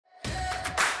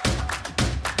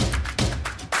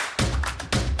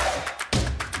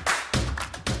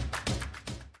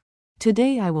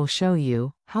Today I will show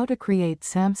you how to create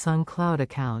Samsung Cloud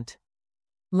account.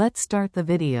 Let's start the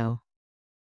video.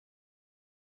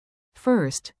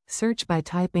 First, search by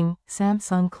typing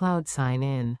Samsung Cloud Sign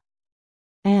In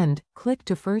and click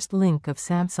to first link of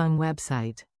Samsung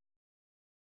website.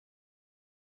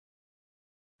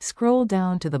 Scroll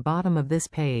down to the bottom of this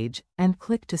page and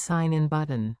click to Sign In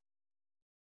button.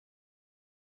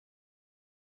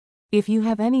 If you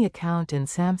have any account in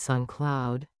Samsung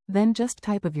Cloud, then just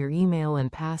type of your email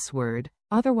and password,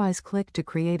 otherwise click to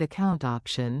Create Account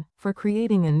option for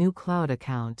creating a new cloud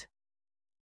account.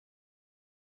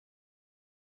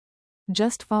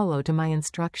 Just follow to my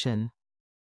instruction.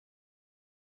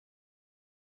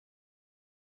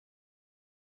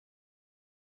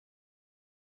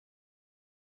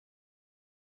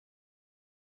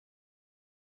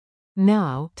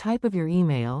 Now, type of your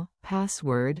email,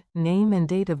 password, name and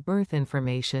date of birth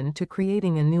information to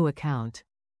creating a new account.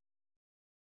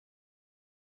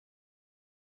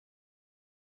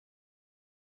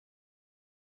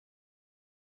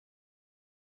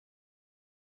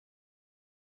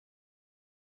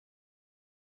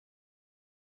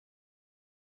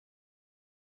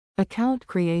 Account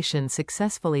creation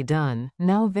successfully done.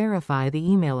 Now verify the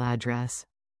email address.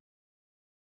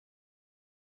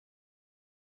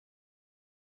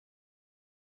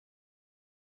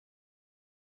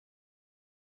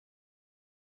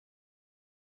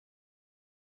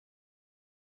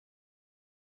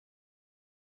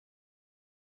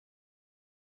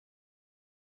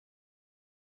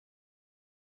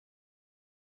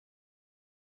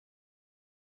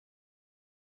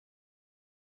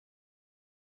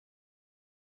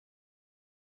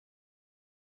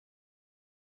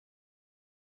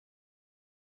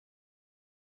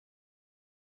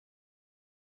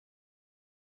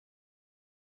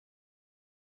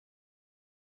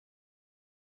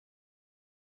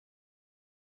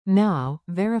 Now,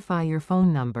 verify your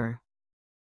phone number.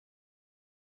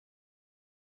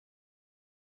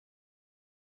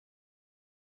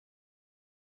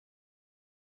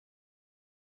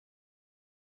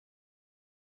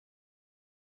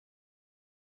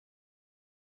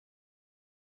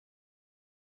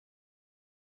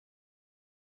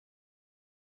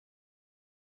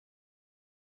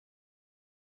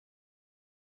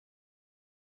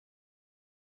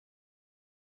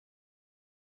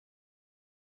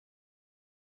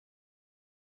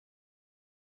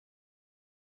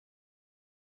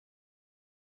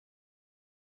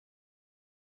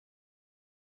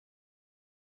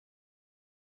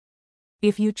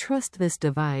 If you trust this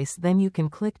device, then you can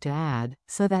click to add,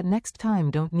 so that next time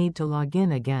don't need to log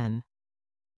in again.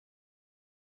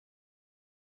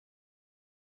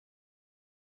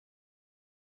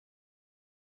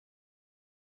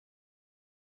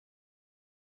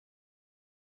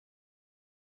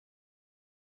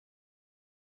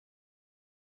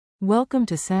 Welcome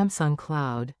to Samsung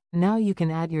Cloud. Now you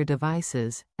can add your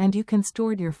devices, and you can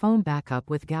store your phone backup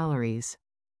with galleries.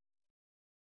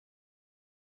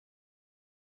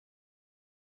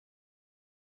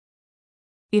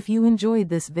 If you enjoyed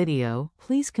this video,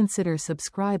 please consider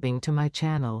subscribing to my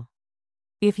channel.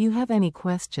 If you have any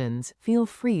questions, feel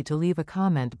free to leave a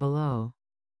comment below.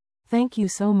 Thank you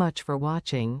so much for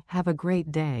watching. Have a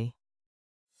great day.